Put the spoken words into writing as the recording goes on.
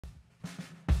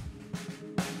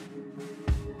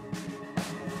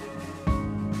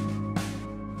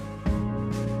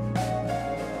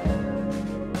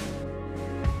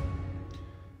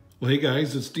Well, hey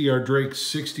guys, it's Dr. Drake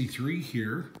 63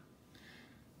 here.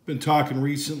 Been talking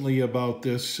recently about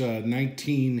this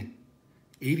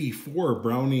 1984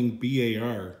 Browning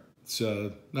BAR. It's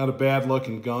not a bad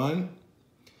looking gun.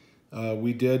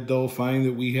 We did though find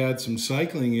that we had some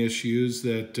cycling issues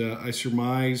that I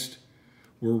surmised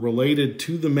were related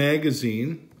to the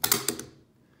magazine,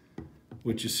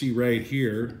 which you see right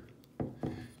here.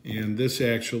 And this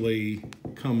actually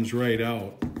comes right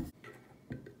out.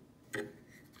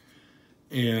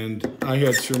 And I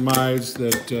had surmised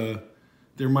that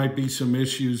there might be some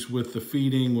issues with the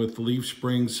feeding, with the leaf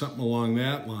springs, something along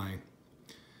that line.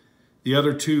 The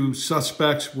other two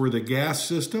suspects were the gas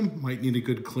system. Might need a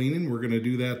good cleaning. We're going to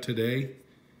do that today.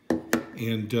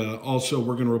 And also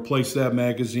we're going to replace that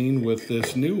magazine with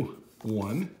this new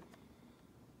one.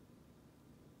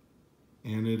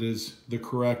 And it is the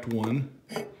correct one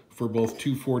for both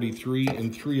 243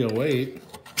 and 308.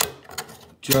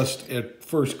 Just at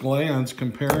first glance,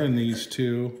 comparing these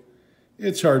two,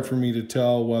 it's hard for me to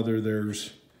tell whether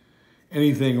there's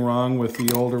anything wrong with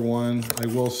the older one. I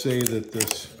will say that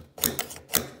this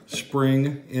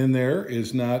spring in there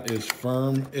is not as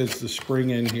firm as the spring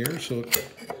in here, so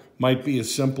it might be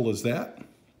as simple as that.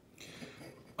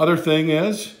 Other thing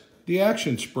is the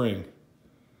action spring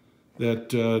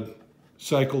that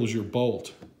cycles your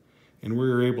bolt. And we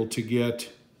were able to get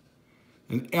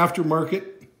an aftermarket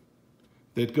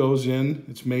that goes in.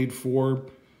 It's made for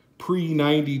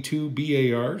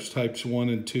pre-92 BARs, types 1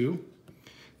 and 2.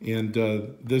 And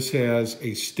this has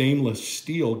a stainless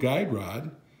steel guide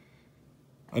rod,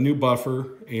 a new buffer,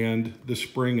 and the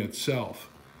spring itself.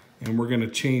 And we're going to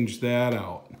change that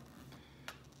out.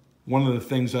 One of the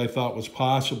things I thought was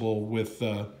possible with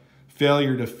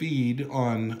failure to feed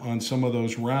on some of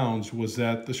those rounds was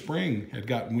that the spring had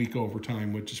gotten weak over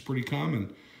time, which is pretty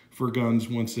common for guns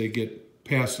once they get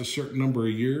past a certain number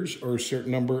of years or a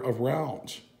certain number of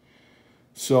rounds.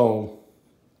 So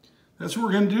that's what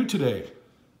we're going to do today.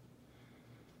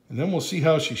 And then we'll see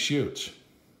how she shoots.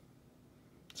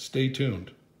 Stay tuned.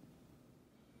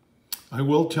 I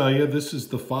will tell you, this is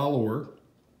the follower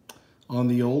on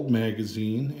the old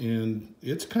magazine, and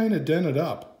it's kind of dented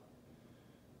up.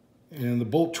 And the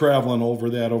bolt traveling over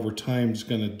that over time is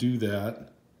going to do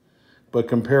that. But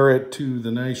compare it to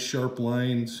the nice sharp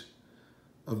lines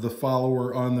of the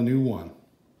follower on the new one.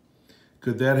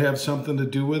 Could that have something to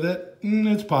do with it?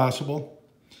 It's possible.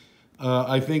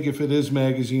 I think if it is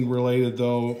magazine related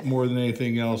though, more than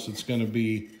anything else, it's going to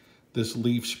be this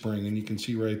leaf spring. And you can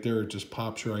see right there, it just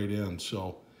pops right in.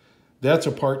 So that's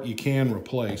a part you can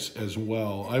replace as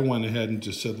well. I went ahead and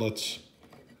just said, let's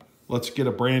get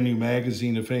a brand new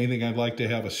magazine. If anything, I'd like to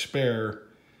have a spare,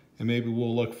 and maybe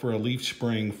we'll look for a leaf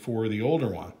spring for the older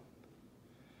one.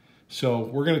 So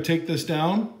we're going to take this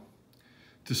down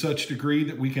to such degree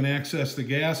that we can access the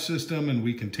gas system and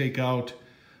we can take out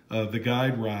the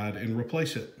guide rod and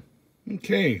replace it.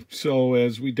 Okay, so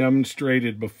as we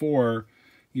demonstrated before,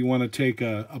 you want to take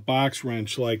a box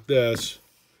wrench like this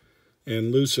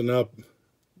and loosen up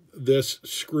this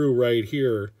screw right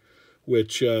here,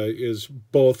 which is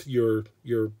both your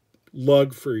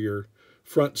lug for your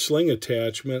front sling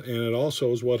attachment, and it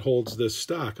also is what holds this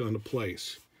stock onto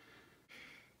place.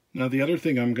 Now the other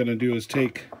thing I'm going to do is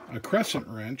take a crescent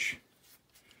wrench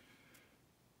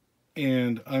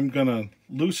and I'm going to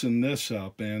loosen this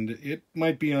up, and it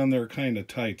might be on there kind of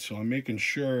tight, so I'm making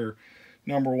sure,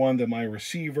 number one, that my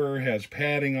receiver has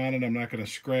padding on it. I'm not going to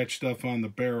scratch stuff on the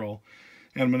barrel,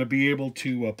 and I'm going to be able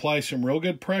to apply some real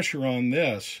good pressure on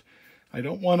this. I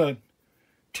don't want to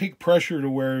take pressure to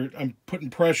where I'm putting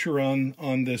pressure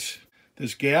on this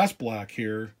gas block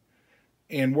here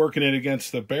and working it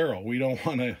against the barrel. We don't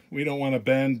want to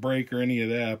bend, break, or any of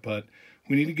that, but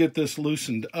we need to get this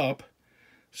loosened up.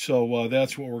 So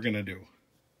that's what we're going to do.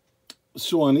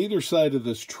 So on either side of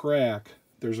this track,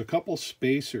 there's a couple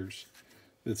spacers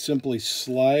that simply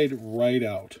slide right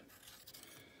out.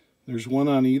 There's one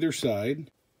on either side,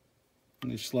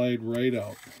 and they slide right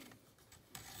out.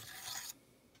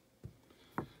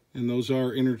 And those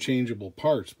are interchangeable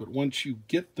parts, but once you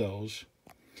get those,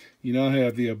 you now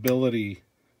have the ability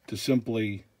to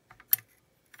simply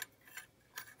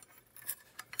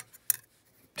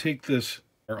take this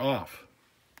off.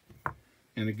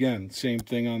 And again, same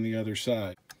thing on the other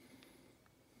side.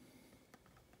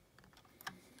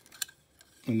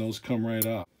 And those come right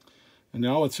off. And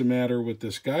now what's the matter with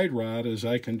this guide rod is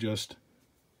I can just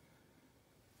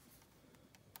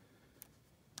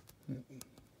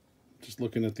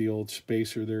looking at the old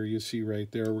spacer there, you see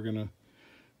right there, we're going to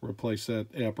replace that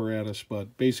apparatus.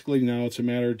 But basically now it's a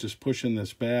matter of just pushing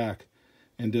this back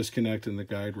and disconnecting the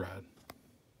guide rod.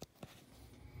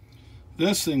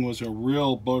 This thing was a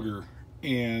real booger,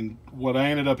 and what I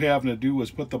ended up having to do was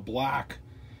put the block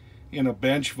in a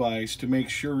bench vise to make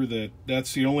sure that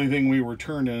that's the only thing we were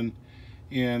turning,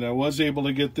 and I was able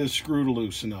to get this screw to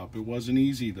loosen up. It wasn't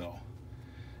easy though.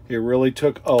 It really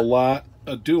took a lot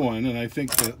of doing, and I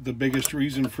think that the biggest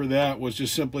reason for that was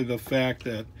just simply the fact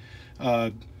that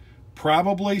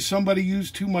probably somebody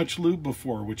used too much lube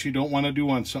before, which you don't want to do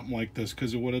on something like this,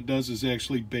 because what it does is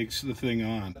actually bakes the thing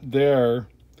on. There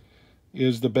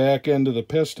is the back end of the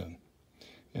piston,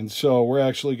 and so we're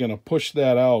actually going to push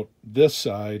that out this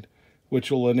side,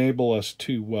 which will enable us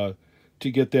to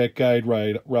get that guide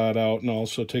rod out, and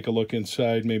also take a look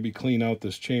inside, maybe clean out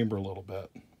this chamber a little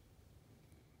bit.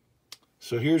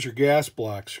 So here's your gas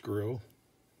block screw.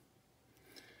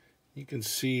 You can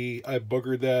see I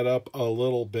boogered that up a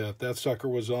little bit. That sucker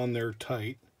was on there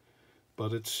tight,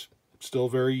 but it's still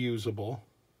very usable.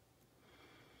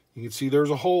 You can see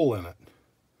there's a hole in it.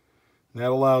 And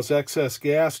that allows excess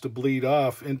gas to bleed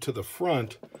off into the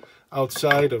front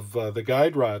outside of the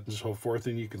guide rod and so forth,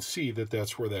 and you can see that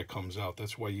that's where that comes out.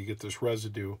 That's why you get this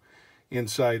residue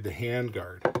inside the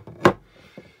handguard.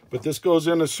 But this goes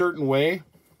in a certain way.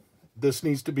 This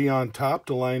needs to be on top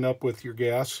to line up with your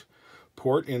gas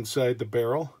port inside the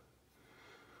barrel.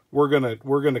 We're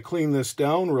gonna clean this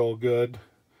down real good,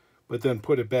 but then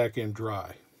put it back in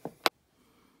dry.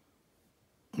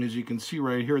 As you can see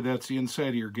right here, that's the inside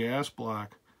of your gas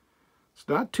block. It's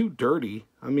not too dirty.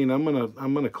 I mean, I'm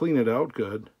gonna clean it out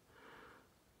good,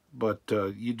 but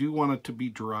you do want it to be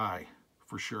dry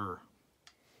for sure.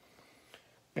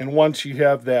 And once you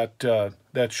have that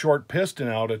that short piston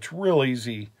out, it's real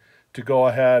easy to go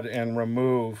ahead and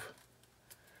remove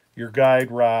your guide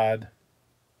rod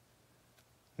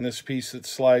and this piece that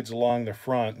slides along the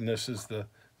front, and this is the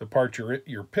part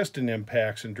your piston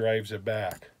impacts and drives it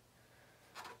back.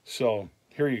 So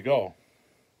here you go.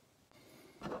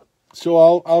 So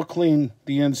I'll clean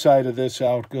the inside of this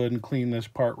out good and clean this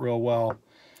part real well.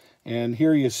 And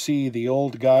here you see the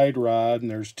old guide rod, and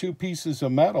there's two pieces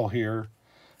of metal here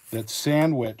that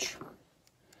sandwich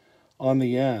on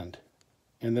the end.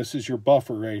 And this is your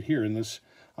buffer right here. And this,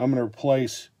 I'm going to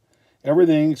replace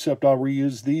everything except I'll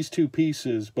reuse these two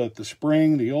pieces, but the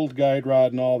spring, the old guide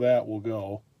rod, and all that will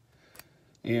go.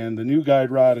 And the new guide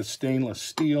rod is stainless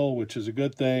steel, which is a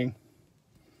good thing.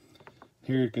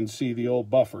 Here you can see the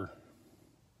old buffer.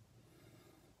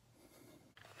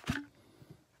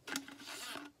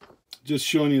 Just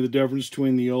showing you the difference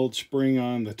between the old spring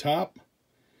on the top,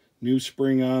 new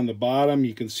spring on the bottom.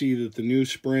 You can see that the new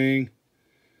spring,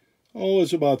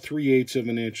 is about 3/8 of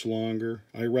an inch longer.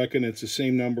 I reckon it's the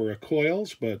same number of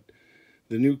coils, but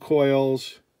the new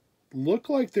coils look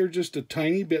like they're just a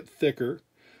tiny bit thicker,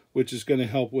 which is going to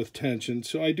help with tension.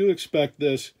 So I do expect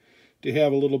this to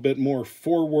have a little bit more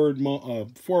forward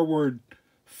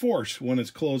force when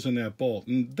it's closing that bolt.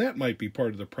 And that might be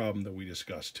part of the problem that we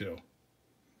discussed too.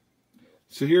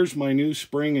 So here's my new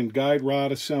spring and guide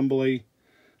rod assembly.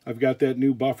 I've got that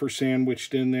new buffer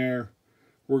sandwiched in there.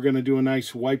 We're going to do a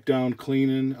nice wipe down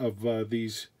cleaning of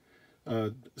these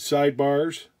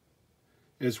sidebars,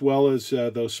 as well as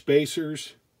those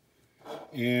spacers.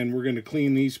 And we're going to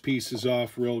clean these pieces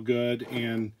off real good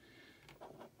and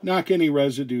knock any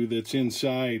residue that's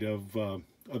inside of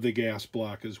the gas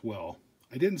block as well.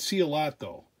 I didn't see a lot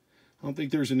though. I don't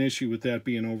think there's an issue with that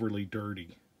being overly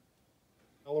dirty.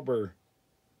 Caliber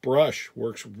brush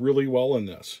works really well in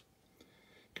this.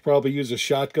 You could probably use a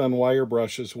shotgun wire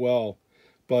brush as well.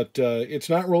 But it's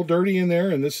not real dirty in there,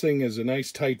 and this thing is a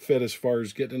nice tight fit as far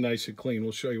as getting it nice and clean.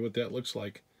 We'll show you what that looks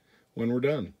like when we're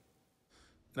done.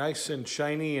 Nice and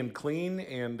shiny and clean,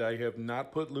 and I have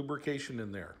not put lubrication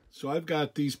in there. So I've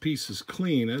got these pieces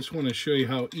clean. I just want to show you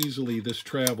how easily this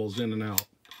travels in and out.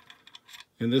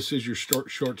 And this is your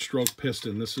short stroke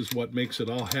piston. This is what makes it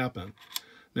all happen.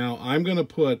 Now I'm going to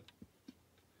put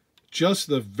just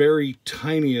the very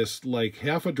tiniest, like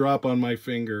half a drop on my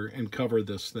finger, and cover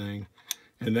this thing,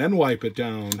 and then wipe it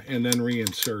down, and then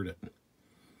reinsert it.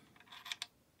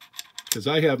 Because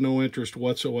I have no interest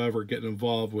whatsoever getting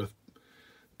involved with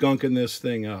gunking this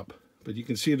thing up. But you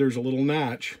can see there's a little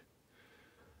notch,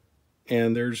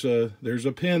 and there's a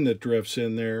pin that drifts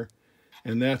in there,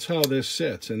 and that's how this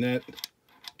sits. And that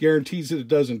guarantees that it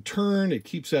doesn't turn. It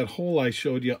keeps that hole I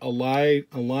showed you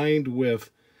aligned with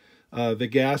the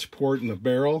gas port in the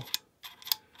barrel.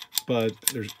 But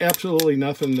there's absolutely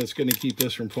nothing that's going to keep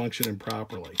this from functioning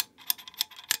properly.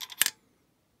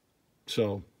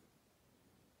 So,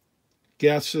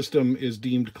 gas system is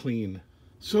deemed clean.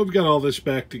 So we've got all this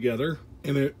back together,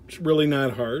 and it's really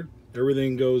not hard.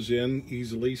 Everything goes in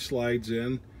easily, slides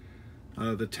in.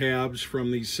 The tabs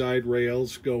from these side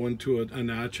rails go into a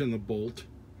notch in the bolt.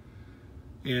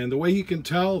 And the way you can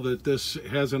tell that this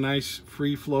has a nice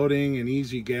free-floating and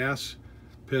easy gas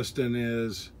piston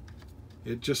is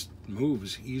it just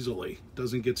moves easily.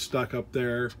 Doesn't get stuck up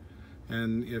there.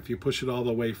 And if you push it all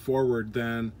the way forward,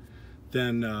 then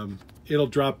it'll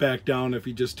drop back down if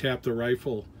you just tap the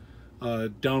rifle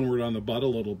downward on the butt a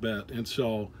little bit. And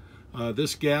so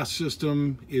this gas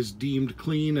system is deemed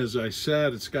clean. As I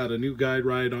said, it's got a new guide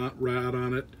rod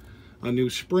on it, a new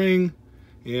spring,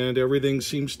 and everything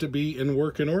seems to be in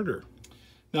working order.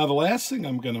 Now the last thing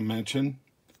I'm going to mention,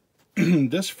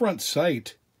 this front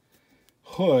sight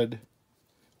hood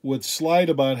would slide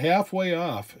about halfway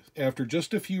off after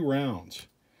just a few rounds.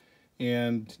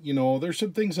 And, you know, there's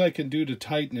some things I can do to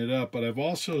tighten it up, but I've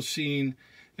also seen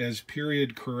as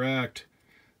period correct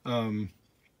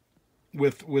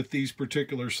with these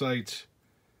particular sights,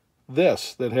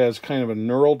 this that has kind of a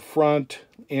knurled front,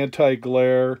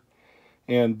 anti-glare,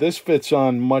 and this fits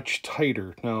on much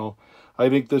tighter. Now, I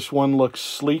think this one looks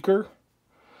sleeker,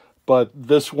 but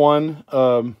this one,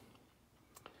 I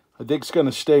think it's going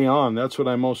to stay on. That's what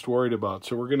I'm most worried about.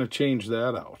 So we're going to change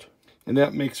that out. And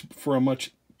that makes for a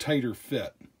much tighter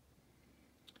fit.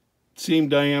 Same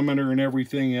diameter and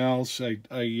everything else. I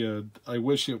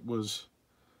wish it was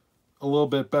a little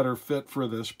bit better fit for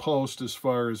this post as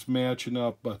far as matching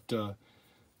up, but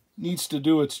needs to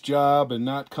do its job and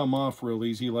not come off real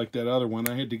easy like that other one.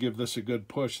 I had to give this a good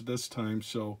push this time,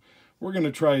 so we're going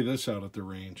to try this out at the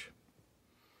range.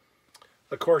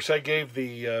 Of course, I gave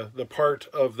the part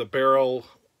of the barrel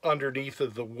underneath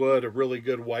of the wood a really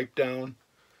good wipe down.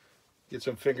 Get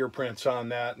some fingerprints on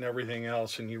that and everything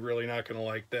else, and you're really not going to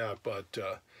like that. But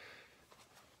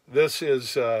this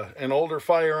is an older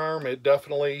firearm. It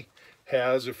definitely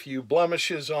has a few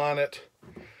blemishes on it,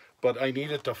 but I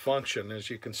need it to function. As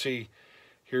you can see,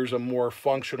 here's a more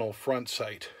functional front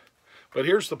sight. But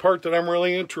here's the part that I'm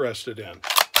really interested in.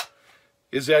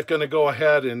 Is that going to go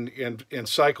ahead and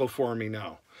cycle for me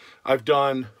now? I've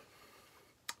done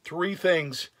 3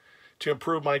 things to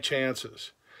improve my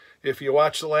chances. If you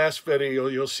watch the last video,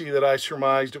 you'll see that I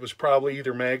surmised it was probably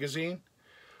either magazine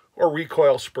or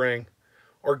recoil spring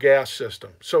or gas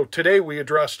system. So today we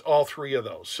addressed all 3 of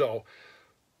those. So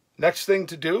next thing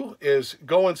to do is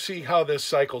go and see how this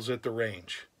cycles at the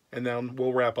range, and then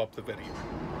we'll wrap up the video.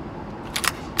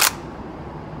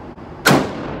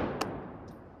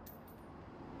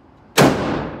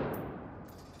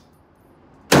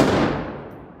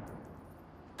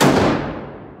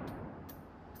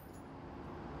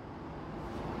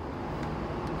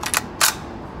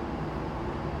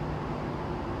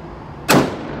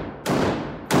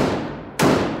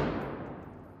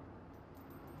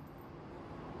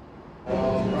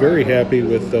 Very happy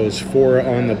with those 4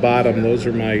 on the bottom. Those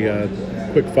are my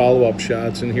quick follow-up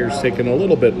shots, and here's taking a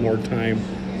little bit more time.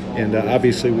 And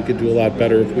obviously we could do a lot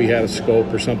better if we had a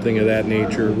scope or something of that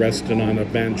nature resting on a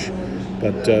bench.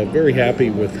 But very happy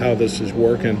with how this is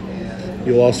working.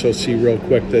 You'll also see real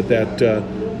quick that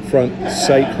front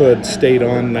sight hood stayed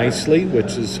on nicely,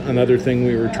 which is another thing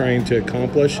we were trying to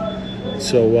accomplish.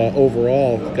 So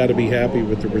overall, got to be happy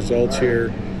with the results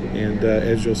here. And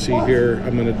as you'll see here,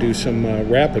 I'm going to do some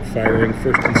rapid firing,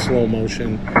 first in slow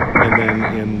motion and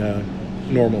then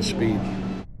in normal speed.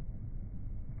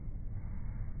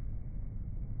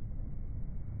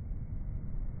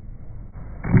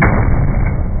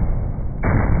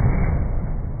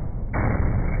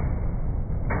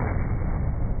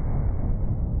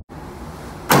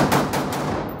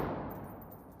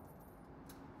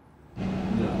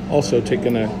 Also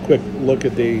taking a quick look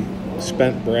at the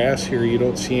spent brass here. You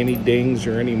don't see any dings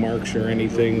or any marks or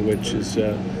anything, which is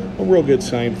a real good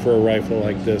sign for a rifle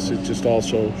like this. It just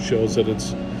also shows that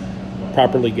it's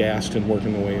properly gassed and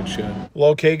working the way it should. Well,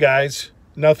 okay guys,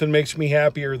 nothing makes me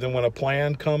happier than when a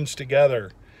plan comes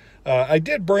together. I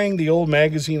did bring the old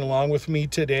magazine along with me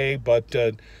today, but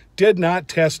did not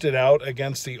test it out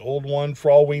against the old one.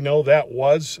 For all we know, that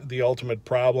was the ultimate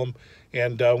problem.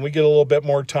 And we get a little bit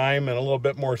more time and a little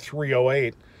bit more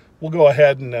 308. We'll go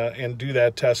ahead and do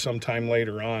that test sometime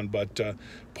later on. But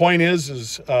point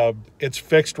is it's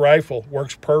fixed rifle,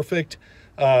 works perfect.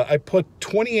 I put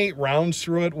 28 rounds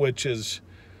through it, which is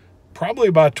probably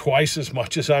about twice as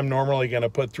much as I'm normally going to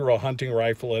put through a hunting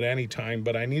rifle at any time.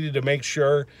 But I needed to make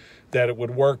sure that it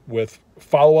would work with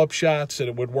follow-up shots, that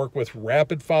it would work with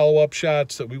rapid follow-up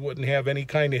shots, that we wouldn't have any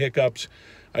kind of hiccups.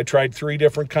 I tried 3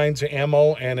 different kinds of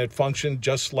ammo, and it functioned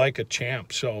just like a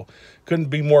champ. So couldn't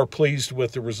be more pleased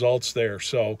with the results there.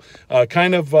 So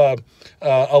kind of a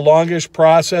longish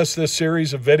process, this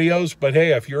series of videos. But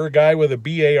hey, if you're a guy with a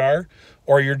BAR,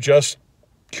 or you're just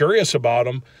curious about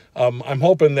them. I'm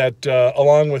hoping that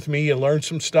along with me, you learned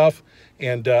some stuff,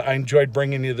 and I enjoyed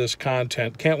bringing you this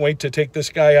content. Can't wait to take this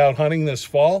guy out hunting this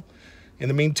fall. In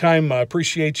the meantime, I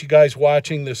appreciate you guys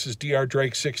watching. This is Dr.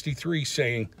 Drake 63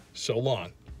 saying so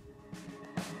long.